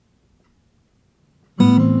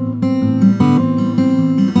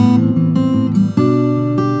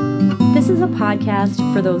podcast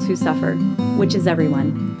for those who suffer, which is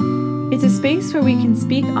everyone. It's a space where we can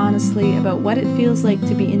speak honestly about what it feels like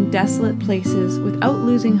to be in desolate places without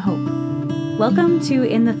losing hope. Welcome to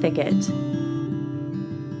In the Thicket.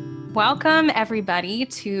 Welcome, everybody,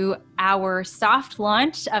 to our soft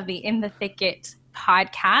launch of the In the Thicket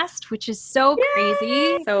podcast, which is so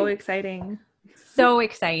crazy. So exciting. So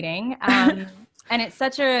exciting. And it's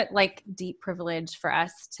such a deep privilege for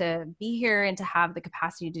us to be here and to have the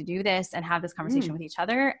capacity to do this and have this conversation with each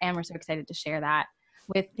other. And we're so excited to share that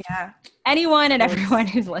with anyone and everyone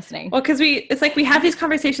who's listening. Well, because it's like we have these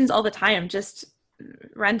conversations all the time, just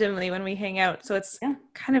randomly when we hang out. So it's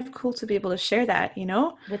kind of cool to be able to share that, you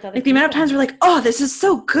know? With other like the amount of times we're like, oh, this is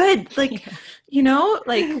so good. Like, you know,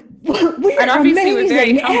 like we're obviously amazing. We're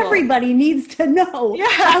very humble. Everybody needs to know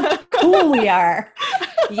how cool we are.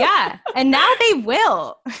 Yeah. And now they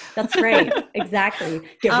will. That's right. Exactly.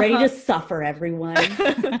 Get ready to suffer, everyone.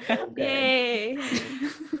 Yay.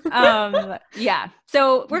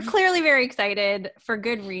 So we're clearly very excited for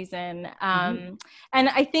good reason. And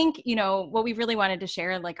I think, you know, what we really wanted to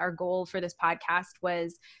share, like our goal for this podcast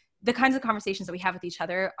was the kinds of conversations that we have with each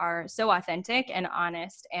other are so authentic and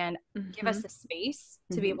honest and give us the space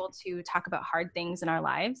to be able to talk about hard things in our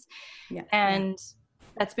lives. Yeah. And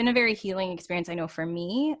that's been a very healing experience, I know, for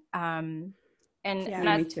me. Me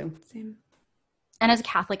too. Same. And as a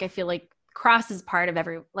Catholic, I feel like cross is part of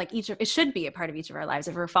it should be a part of each of our lives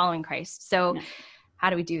if we're following Christ. So how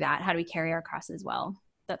do we do that? How do we carry our cross as well?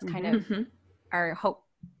 That's kind of our hope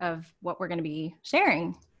of what we're going to be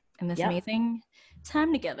sharing in this amazing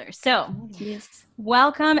time together. So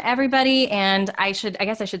welcome everybody. And I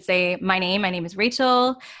guess I should say my name is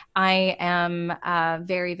Rachel. I am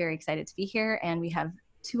very, very excited to be here. And we have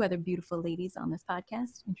two other beautiful ladies on this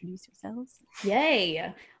podcast. Introduce yourselves.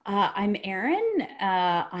 Yay. I'm Erin.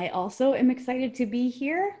 I also am excited to be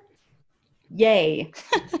here. Yay.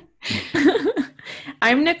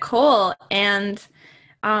 I'm Nicole, and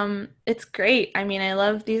it's great. I mean,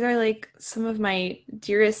 these are like some of my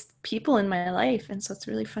dearest people in my life, and so it's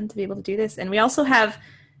really fun to be able to do this. And we also have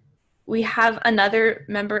another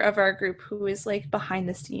member of our group who is like behind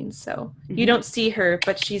the scenes, so you don't see her,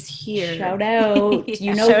 but she's here. Shout out.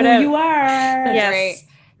 You know who you are. Yes.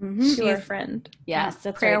 Great. She's a friend. Yes,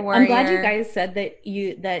 that's prayer right. warrior. I'm glad you guys said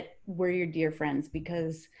that we're your dear friends,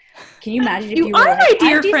 because can you imagine if you you are were my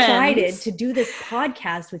dear I decided friends. to do this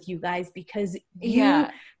podcast with you guys because you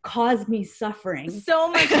caused me suffering.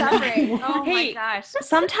 So much suffering. Oh Hey, my gosh.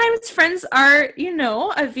 Sometimes friends are, you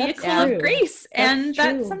know, a vehicle of grace, and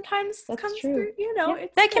that true. sometimes That's comes true. through, you know. Yeah.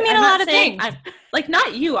 It's That can good. mean I'm a not lot of saying- things. like,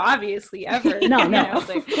 not you, obviously, ever. No, you know, of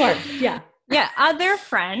course. Yeah. Yeah, other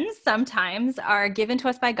friends sometimes are given to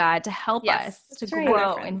us by God to help us to right.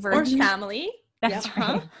 grow Other in friends. virtue. Or family. That's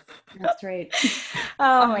right. That's right.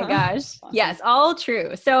 Oh my gosh. Yes, all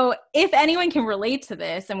true. So if anyone can relate to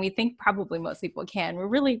this, and we think probably most people can, we're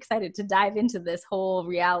really excited to dive into this whole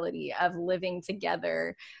reality of living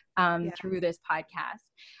together through this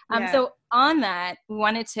podcast. So on that, we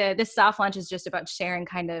wanted this soft launch is just about sharing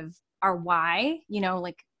kind of our why, you know,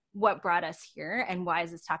 like what brought us here and why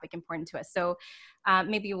is this topic important to us. So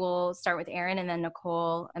maybe we'll start with Erin and then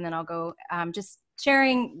Nicole, and then I'll go just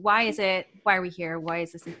sharing why are we here? Why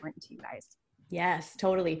is this important to you guys? Yes,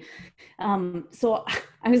 totally. So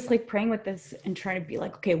I was like praying with this and trying to be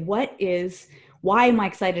like, okay, why am I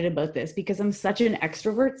excited about this? Because I'm such an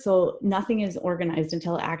extrovert. So nothing is organized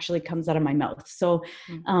until it actually comes out of my mouth. So,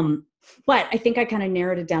 but I think I kind of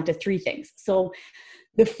narrowed it down to three things. So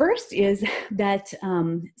the first is that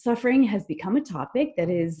suffering has become a topic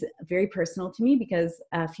that is very personal to me because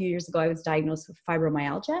a few years ago I was diagnosed with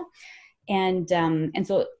fibromyalgia. And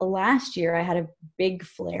so last year I had a big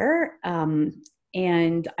flare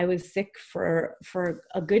and I was sick for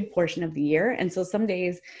a good portion of the year. And so some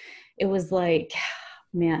days it was like,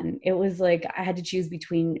 man, it was like I had to choose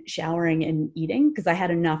between showering and eating because I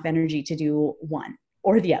had enough energy to do one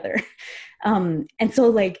or the other. And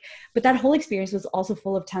so but that whole experience was also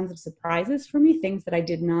full of tons of surprises for me, things that I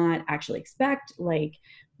did not actually expect. Like,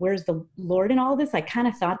 where's the Lord in all this? I kind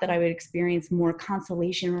of thought that I would experience more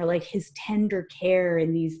consolation or like his tender care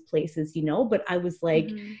in these places, you know, but I was like,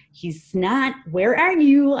 he's not, where are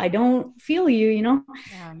you? I don't feel you, you know?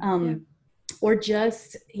 Or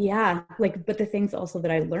just, but the things also that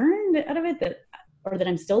I learned out of it that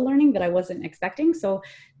I'm still learning that I wasn't expecting. So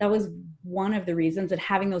that was one of the reasons that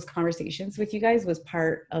having those conversations with you guys was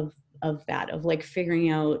part of of that, of like figuring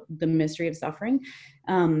out the mystery of suffering.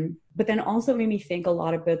 But then also made me think a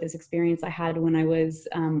lot about this experience I had when I was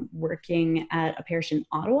working at a parish in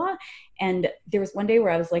Ottawa. And there was one day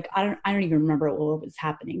where I was like, I don't even remember what was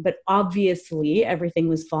happening, but obviously everything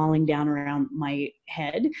was falling down around my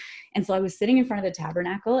head. And so I was sitting in front of the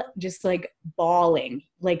tabernacle, just like bawling,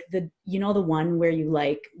 like the one where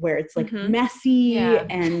where it's like messy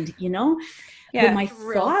and, but my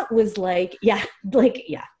thought was like,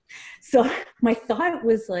 So my thought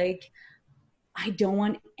was like, I don't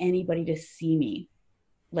want anybody to see me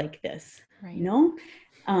like this, right. So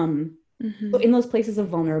in those places of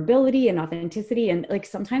vulnerability and authenticity, and like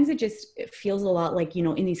sometimes it feels a lot like,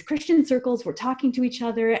 in these Christian circles, we're talking to each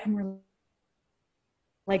other and we're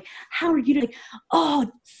like, how are you doing? Like, oh,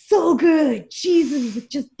 so good. Jesus is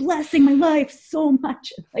just blessing my life so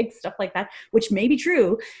much. Like stuff like that, which may be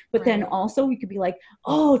true. But then also we could be like,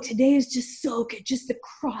 oh, today is just so good. Just the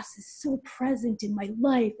cross is so present in my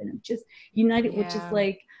life. And I'm just united, which is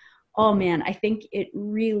like, oh man, I think it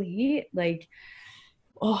really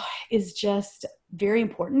is just very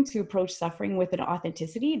important to approach suffering with an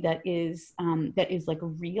authenticity that is like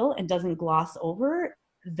real and doesn't gloss over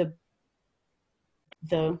the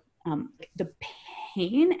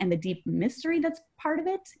pain and the deep mystery that's part of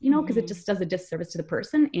it, because it just does a disservice to the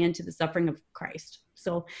person and to the suffering of Christ.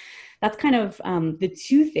 So that's kind of the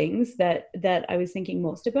two things that I was thinking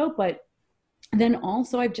most about. But then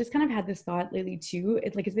also I've just kind of had this thought lately too.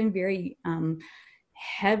 It's been very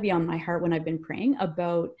heavy on my heart when I've been praying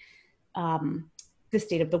about the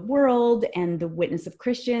state of the world and the witness of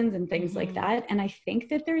Christians and things like that. And I think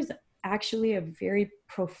that there's actually a very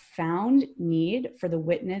profound need for the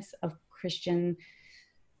witness of Christians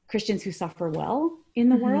who suffer well in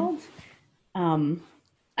the world.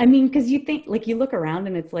 I mean, because you think, like, you look around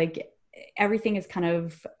and it's like everything is kind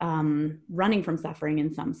of running from suffering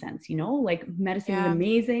in some sense, like medicine is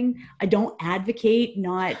amazing. I don't advocate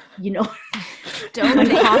not, don't in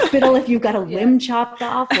the hospital if you've got a limb chopped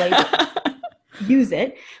off, like use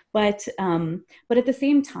it. But at the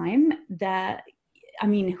same time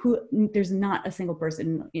there's not a single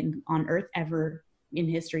person on earth ever in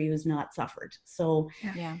history who's not suffered. So,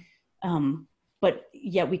 but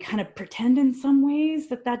yet we kind of pretend in some ways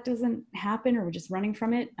that doesn't happen, or we're just running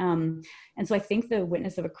from it. And so I think the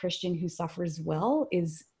witness of a Christian who suffers well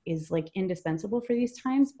is like indispensable for these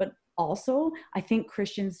times. But also I think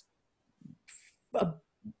Christians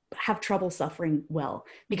have trouble suffering well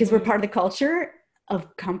because we're part of the culture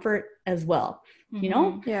of comfort as well,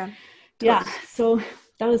 Yeah. So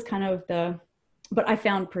that was kind of but I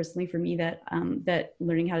found personally for me that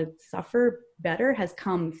learning how to suffer better has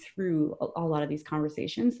come through a lot of these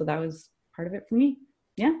conversations. So that was part of it for me.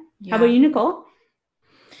 Yeah. How about you, Nicole?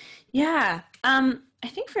 Yeah. I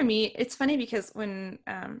think for me, it's funny because when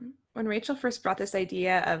Rachel first brought this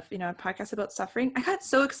idea of, a podcast about suffering, I got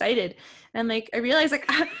so excited. And I realized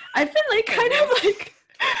I've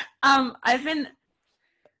been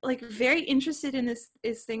very interested in this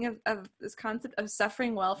thing of this concept of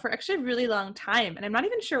suffering well for actually a really long time. And I'm not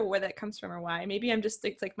even sure where that comes from or why. Maybe I'm just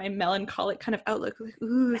like my melancholic kind of outlook, like,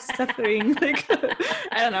 ooh, suffering.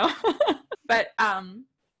 I don't know. But I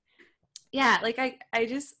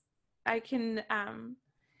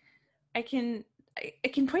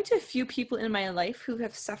can point to a few people in my life who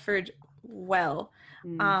have suffered well.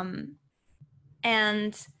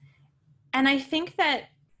 And I think that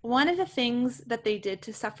one of the things that they did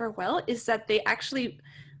to suffer well is that they actually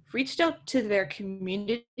reached out to their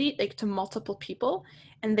community, to multiple people,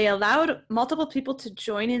 and they allowed multiple people to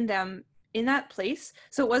join in them in that place.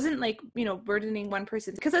 So it wasn't burdening one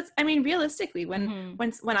person, because realistically, when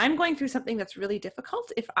I'm going through something that's really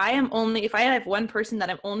difficult, if I have one person that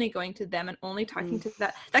I'm only going to them and only talking to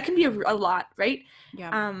that can be a lot, right?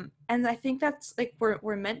 Yeah. And I think that's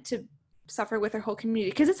we're meant to suffer with our whole community,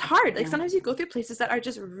 because it's hard. Sometimes you go through places that are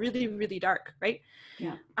just really, really dark, right?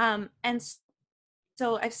 Yeah. And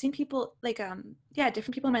so I've seen people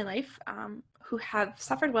different people in my life who have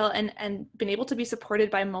suffered well and been able to be supported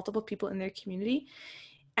by multiple people in their community,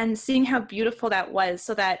 and seeing how beautiful that was,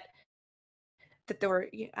 so that there were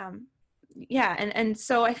and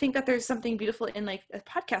so I think that there's something beautiful in a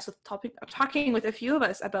podcast with talking with a few of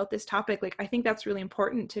us about this topic. I think that's really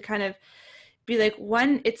important to kind of be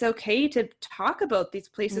one, it's okay to talk about these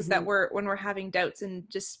places that when we're having doubts and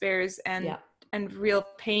despairs and real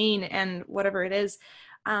pain and whatever it is.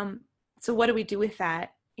 So what do we do with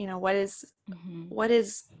that? How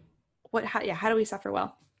do we suffer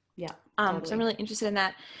well? Yeah. Totally. So I'm really interested in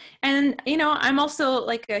that. And, I'm also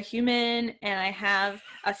a human, and I have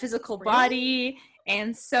a physical body,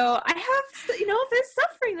 And so I have, this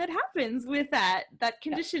suffering that happens with that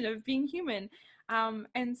condition of being human.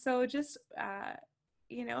 And so just,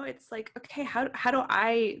 it's like, okay, how do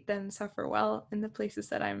I then suffer well in the places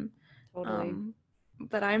that I'm,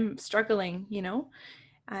 that I'm struggling,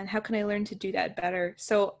 and how can I learn to do that better?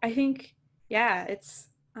 So I think, it's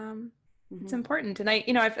important. And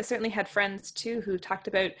I've certainly had friends too, who talked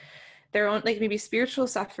about their own, like maybe spiritual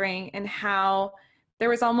suffering, and how there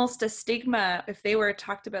was almost a stigma if they were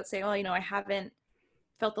talked about saying, oh, I haven't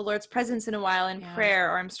felt the Lord's presence in a while in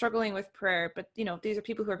prayer, or I'm struggling with prayer. But, these are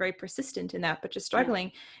people who are very persistent in that, but just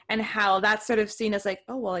struggling, and how that's sort of seen as like,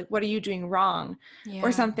 oh, well, like, what are you doing wrong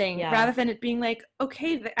or something, rather than it being like,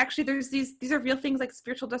 okay, actually there's these are real things, like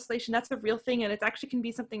spiritual desolation. That's a real thing. And it actually can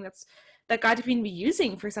be something that God can be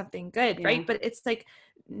using for something good. Right. But it's like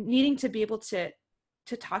needing to be able to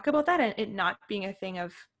talk about that, and it not being a thing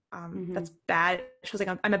of, that's bad. She was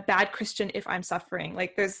like, I'm a bad Christian if I'm suffering.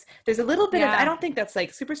 Like there's a little bit of, I don't think that's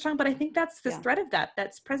like super strong, but I think that's this thread of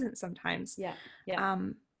that's present sometimes.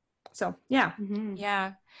 So yeah.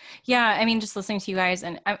 I mean, just listening to you guys,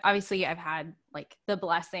 and obviously I've had like the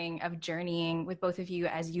blessing of journeying with both of you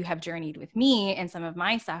as you have journeyed with me and some of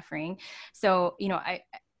my suffering. So,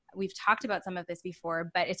 we've talked about some of this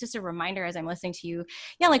before, but it's just a reminder as I'm listening to you.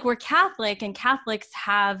 Yeah, like we're Catholic, and Catholics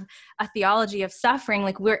have a theology of suffering.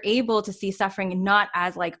 Like we're able to see suffering not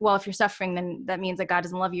as like, well, if you're suffering, then that means that God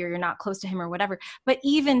doesn't love you or you're not close to him or whatever. But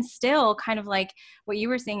even still, kind of like what you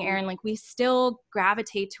were saying, Erin, like we still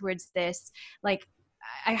gravitate towards this, like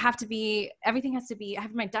I have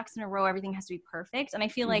my ducks in a row. Everything has to be perfect. And I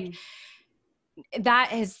feel like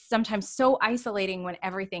that is sometimes so isolating when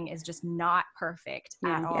everything is just not perfect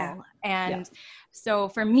at all. And so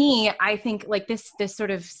for me, I think like this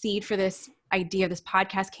sort of seed for this idea of this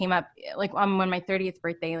podcast came up like on my 30th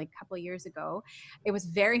birthday, like a couple of years ago. It was a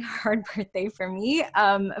very hard birthday for me,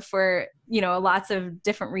 for, lots of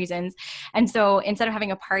different reasons. And so instead of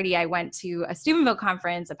having a party, I went to a Steubenville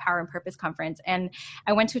conference, a Power and Purpose conference. And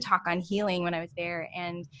I went to a talk on healing when I was there.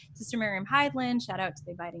 And Sister Miriam Heidland, shout out to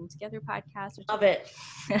the Abiding Together podcast. Love it.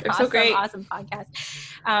 They're so great. Awesome podcast.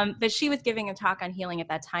 But she was giving a talk on healing at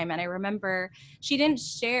that time. And I remember she didn't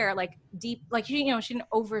share like deep, like, she didn't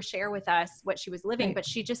overshare with us what she was living, but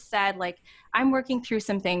she just said like, I'm working through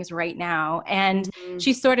some things right now. And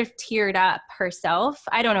she sort of teared up herself.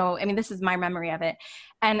 I don't know. I mean, this is my memory of it.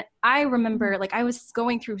 And I remember like I was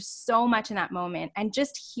going through so much in that moment, and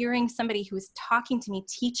just hearing somebody who was talking to me,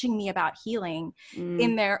 teaching me about healing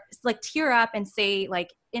in there, like tear up and say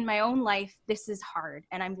like, in my own life, this is hard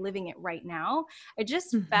and I'm living it right now. I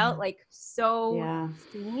just felt like so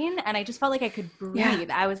seen, and I just felt like I could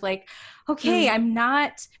breathe. I was like, okay, I'm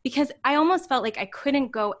not, because I almost felt like I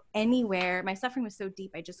couldn't go anywhere. My suffering was so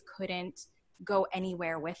deep. I just couldn't go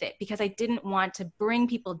anywhere with it because I didn't want to bring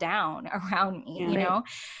people down around me, you know,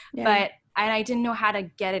 but I didn't know how to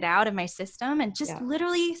get it out of my system. And just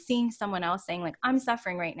literally seeing someone else saying like, I'm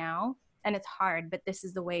suffering right now and it's hard, but this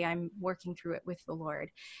is the way I'm working through it with the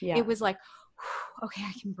Lord. It was like, okay,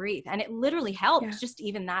 I can breathe. And it literally helped. Just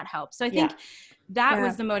even that helped. So I think that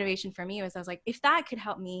was the motivation for me, was I was like, if that could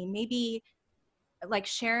help me, maybe like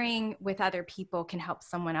sharing with other people can help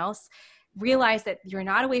someone else realize that you're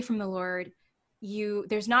not away from the Lord.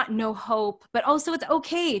 There's not no hope, but also it's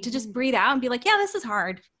okay to just breathe out and be like, yeah, this is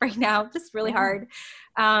hard right now. This is really hard.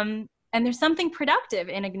 And there's something productive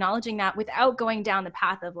in acknowledging that without going down the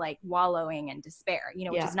path of like wallowing and despair,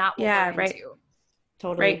 which is not what we're into.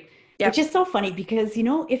 Totally. Right. Which is so funny because,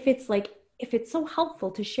 if it's so helpful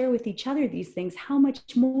to share with each other these things, how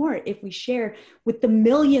much more if we share with the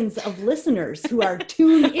millions of listeners who are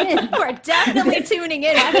tuned in. Who are definitely tuning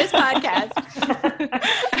in to this podcast.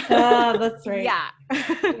 That's right. Yeah.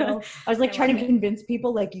 I was like trying to convince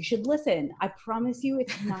people, like, you should listen. I promise you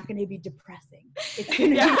it's not going to be depressing. It's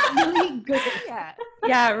going to be really good.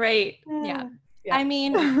 Yeah, right. Yeah. I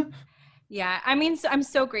mean... Yeah. I mean, so I'm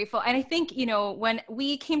so grateful. And I think, when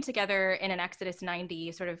we came together in an Exodus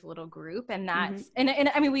 90 sort of little group, and that's, and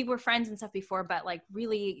I mean, we were friends and stuff before, but like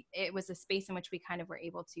really it was a space in which we kind of were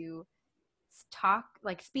able to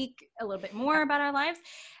speak a little bit more about our lives.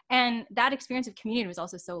 And that experience of community was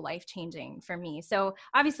also so life-changing for me. So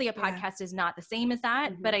obviously a podcast is not the same as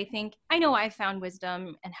that, but I know I've found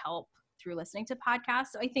wisdom and help through listening to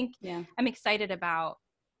podcasts. So I think I'm excited about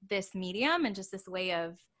this medium and just this way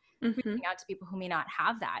of reaching out to people who may not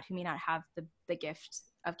have that, who may not have the gift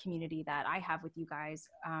of community that I have with you guys.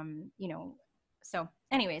 So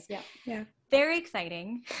anyways, very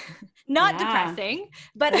exciting, not depressing,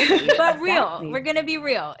 but real. We're going to be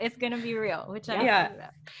real. It's going to be real, which I'm excited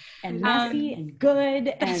about. And messy and good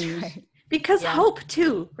and Because hope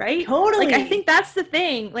too, right? Totally. Like, I think that's the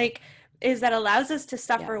thing, like, is that allows us to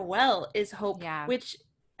suffer well is hope, which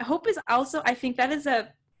hope is also, I think that is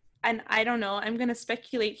and I don't know, I'm going to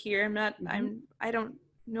speculate here. I don't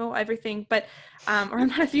know everything, but, or I'm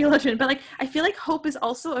not a theologian, but like, I feel like hope is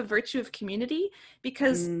also a virtue of community,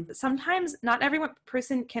 because sometimes not every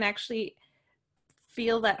person can actually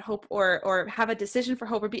feel that hope or have a decision for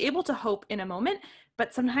hope or be able to hope in a moment,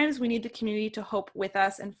 but sometimes we need the community to hope with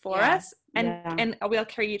us and for us, and we'll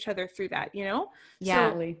carry each other through that, you know?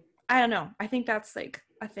 So I don't know, I think that's like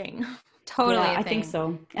a thing. Totally. I think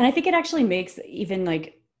so. And I think it actually makes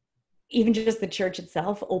even just the church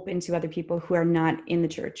itself open to other people who are not in the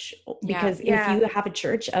church, because if you have a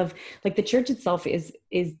church of like, the church itself is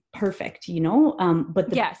perfect, you know, but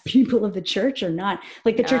the people of the church are not,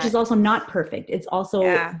 like, the church is also not perfect. It's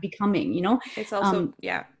also becoming, you know, it's also,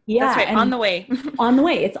 that's right. On the way. It's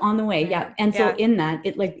on the way. Yeah. And so in that,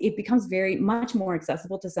 it becomes very much more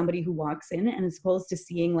accessible to somebody who walks in, and as opposed to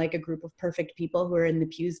seeing like a group of perfect people who are in the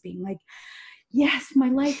pews being like, yes, my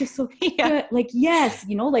life is so good. Like, yes,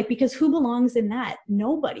 you know, like, because who belongs in that?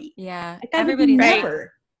 Nobody. Yeah. Like, everybody's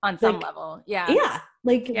never on some level. Yeah. Yeah.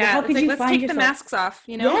 Like, how could you let's find take yourself? the masks off,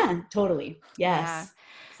 you know? Yeah, totally. Yes. Yeah.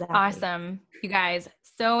 Exactly. Awesome. You guys,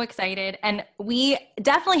 so excited. And we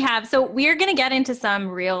definitely have, so we're going to get into some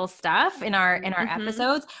real stuff in our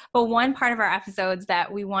episodes, but one part of our episodes that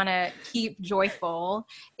we want to keep joyful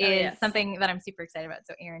is something that I'm super excited about.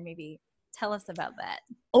 So Erin, maybe tell us about that.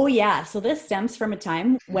 Oh yeah. So this stems from a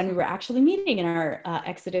time when we were actually meeting in our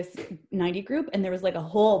Exodus 90 group, and there was like a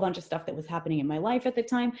whole bunch of stuff that was happening in my life at the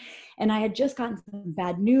time. And I had just gotten some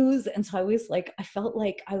bad news. And so I felt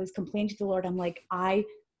like I was complaining to the Lord. I'm like, I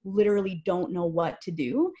literally don't know what to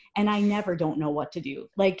do. And I never don't know what to do.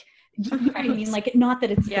 Like, you know what I mean? Like, not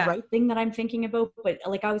that it's the right thing that I'm thinking about, but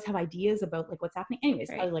like, I always have ideas about like what's happening. Anyways,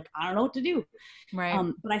 I was like, I don't know what to do.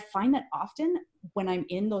 Right. But I find that often when I'm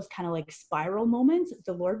in those kind of like spiral moments,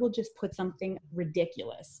 the Lord will just put something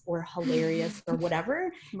ridiculous or hilarious or whatever,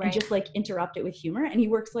 and just like interrupt it with humor. And he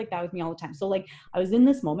works like that with me all the time. So like, I was in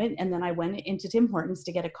this moment, and then I went into Tim Hortons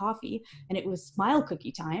to get a coffee, and it was smile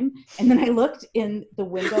cookie time. And then I looked in the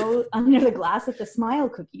window under the glass at the smile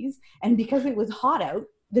cookies, and because it was hot out,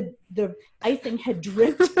 the icing had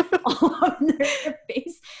dripped on their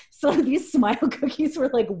face. So these smile cookies were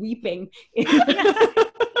like weeping. They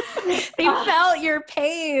felt your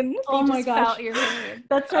pain. Oh my gosh. Felt your pain.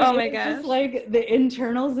 That's right. Oh my gosh. Just like the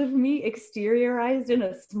internals of me exteriorized in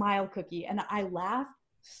a smile cookie. And I laughed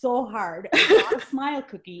so hard. I got a smile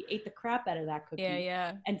cookie, ate the crap out of that cookie.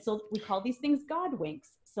 Yeah. And so we call these things God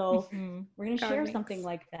winks. So we're going to share something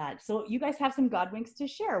like that. So you guys have some God winks to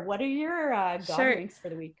share. What are your God winks for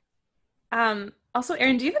the week? Also,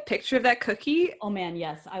 Erin, do you have a picture of that cookie? Oh man,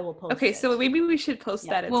 yes, I will post it. it. So maybe we should post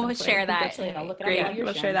that at some point. Share that.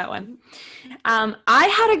 We'll share that one. I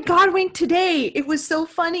had a God wink today. It was so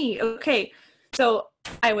funny. Okay, so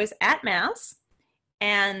I was at Mass,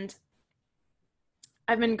 and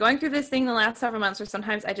I've been going through this thing the last several months where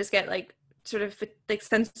sometimes I just get like sort of like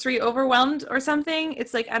sensory overwhelmed or something.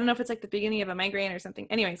 It's like, I don't know if it's like the beginning of a migraine or something.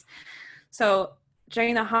 Anyways, so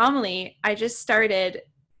during the homily, I just started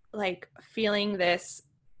like feeling this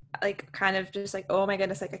like kind of just like, oh my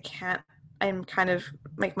goodness, like I'm kind of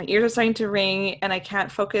like my ears are starting to ring and I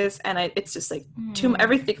can't focus, and it's just like too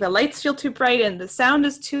everything, the lights feel too bright and the sound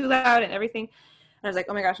is too loud and everything. And I was like,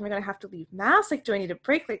 oh my gosh, am I gonna have to leave Mass? Like, do I need a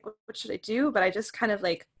break? Like, what should I do? But I just kind of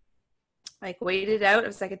like waited out. I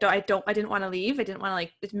was like, I didn't want to leave. I didn't want to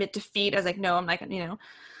like admit defeat. I was like, no, I'm not gonna, you know.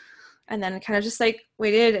 And then kind of just like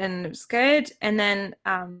waited, and it was good. And then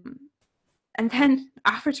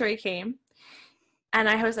offertory came, and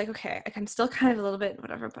I was like, okay, I'm still kind of a little bit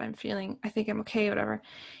whatever, but I think I'm okay, whatever.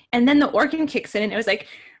 And then the organ kicks in, and it was like,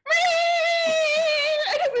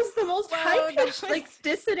 and it was the most high-pitched, like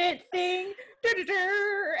dissonant thing,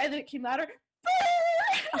 and then it came louder.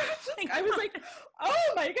 I was like,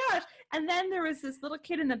 oh my gosh. And then there was this little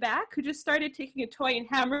kid in the back who just started taking a toy and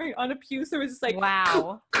hammering on a pew. So it was just like,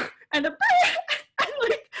 wow. And and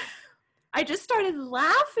like, I just started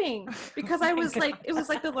laughing because I was like, it was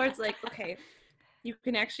like the Lord's like, okay, you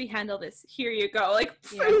can actually handle this. Here you go. Like,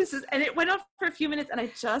 and it went on for a few minutes, and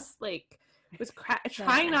I just like was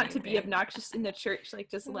trying not to be obnoxious in the church,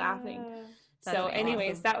 like just laughing. So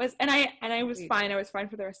anyways, awesome. That was, and I was fine. I was fine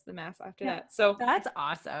for the rest of the Mass after that. So that's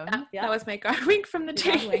awesome. That was my God wink from the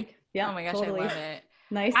day. Yeah. Oh my gosh, totally. I love it.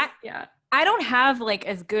 Nice. I don't have like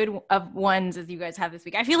as good of ones as you guys have this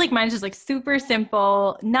week. I feel like mine's just like super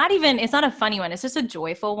simple. It's not a funny one. It's just a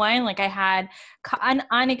joyful one. Like I had an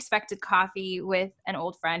unexpected coffee with an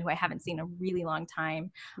old friend who I haven't seen in a really long time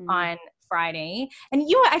on Friday. And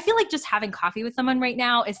I feel like just having coffee with someone right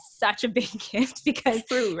now is such a big gift because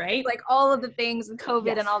true, right? Like all of the things with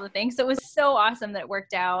COVID and all the things. So it was so awesome that it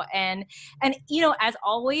worked out. And as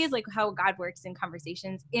always, like how God works in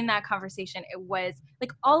conversations, in that conversation, it was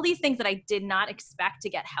like all these things that I did not expect to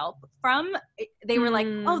get help from. They were like,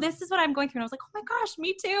 oh, this is what I'm going through. And I was like, oh my gosh,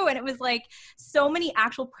 me too. And it was like so many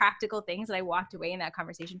actual practical things that I walked away in that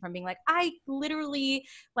conversation from being like, I literally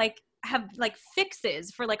like have like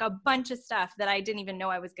fixes for like a bunch of stuff that I didn't even know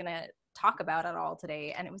I was going to talk about at all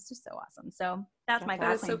today. And it was just so awesome. So that's my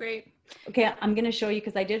That is so great. Okay. I'm going to show you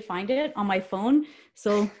because I did find it on my phone.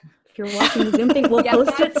 So if you're watching the Zoom thing, we'll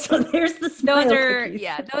post it. So there's the smile cookies.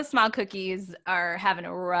 Those smile cookies are having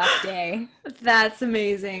a rough day. That's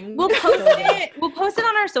amazing. We'll post it. We'll post it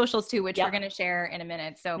on our socials too, which we're going to share in a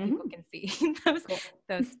minute. So people can see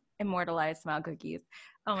those immortalized smile cookies.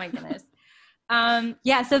 Oh my goodness.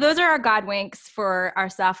 So those are our God winks for our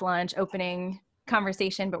soft launch opening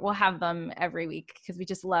conversation, but we'll have them every week because we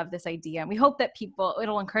just love this idea. And we hope that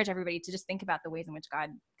it'll encourage everybody to just think about the ways in which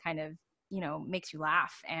God kind of, makes you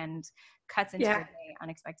laugh and cuts into your day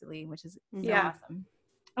unexpectedly, which is so awesome.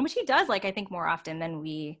 And which he does, like, I think more often than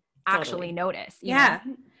we actually notice. You know?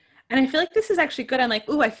 And I feel like this is actually good. I'm like,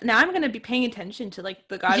 now I'm going to be paying attention to like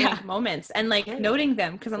the God wink moments and like noting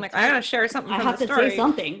them because I'm like, I got to share something from the story. I have to say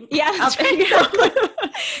something. Yeah. Exactly.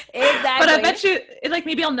 But I bet you, like,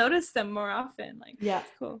 maybe I'll notice them more often. Like, that's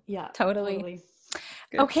cool. Yeah, totally.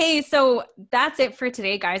 Okay, so that's it for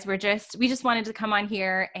today, guys. We just wanted to come on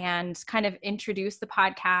here and kind of introduce the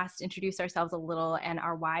podcast, introduce ourselves a little and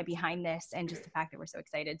our why behind this and just the fact that we're so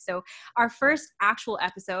excited. So our first actual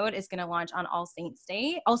episode is going to launch on All Souls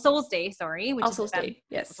Day, which is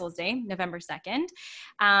Souls Day, November 2nd.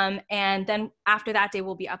 And then after that day,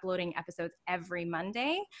 we'll be uploading episodes every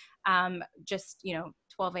Monday.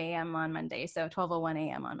 12 a.m. on Monday. So 12:01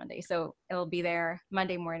 a.m. on Monday. So it'll be there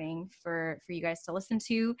Monday morning for you guys to listen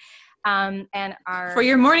to. And for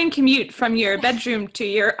your morning commute from your bedroom to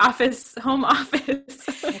your home office.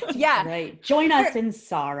 Right. Join us in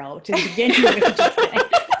sorrow to begin with.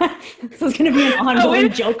 This is going to be an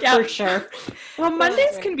ongoing joke for sure. Well,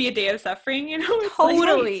 Mondays can be a day of suffering, It's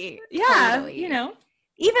totally. Totally.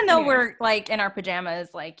 Even though we're like in our pajamas,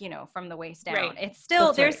 like, from the waist down, it's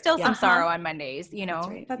still, there's still some sorrow on Mondays,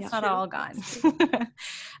 That's not all gone.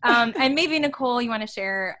 And maybe Nicole, you want to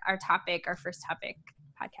share our first topic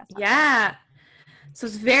podcast? Yeah. So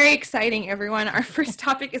it's very exciting, everyone. Our first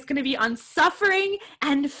topic is going to be on suffering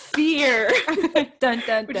and fear, dun,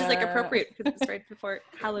 dun, which is like appropriate because it's right before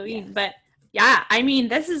Halloween. But yeah, I mean,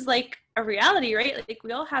 this is like a reality, right? Like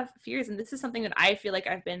we all have fears. And this is something that I feel like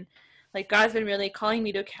God's been really calling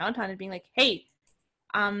me to account on and being like, hey,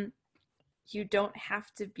 you don't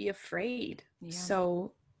have to be afraid. Yeah.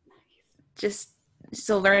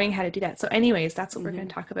 So learning how to do that. So anyways, that's what we're going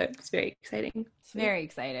to talk about. It's very exciting. It's very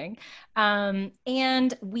exciting.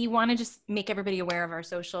 And we want to just make everybody aware of our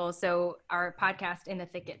socials. So our podcast, In the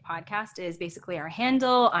Thicket podcast, is basically our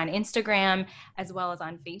handle on Instagram as well as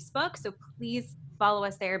on Facebook. So please follow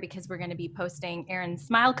us there because we're going to be posting Erin's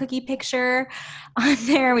smile cookie picture on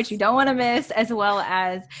there, which you don't want to miss, as well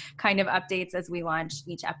as kind of updates as we launch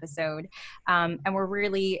each episode. And we're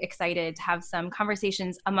really excited to have some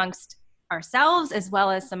conversations amongst ourselves as well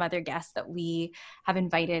as some other guests that we have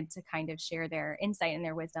invited to kind of share their insight and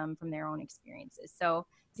their wisdom from their own experiences. So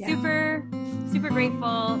super, super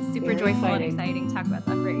grateful, super joyful and exciting to talk about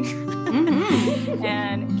suffering.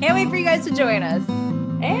 And can't wait for you guys to join us.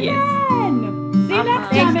 Amen. See you next time.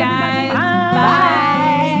 Thanks, guys. Bye. Bye.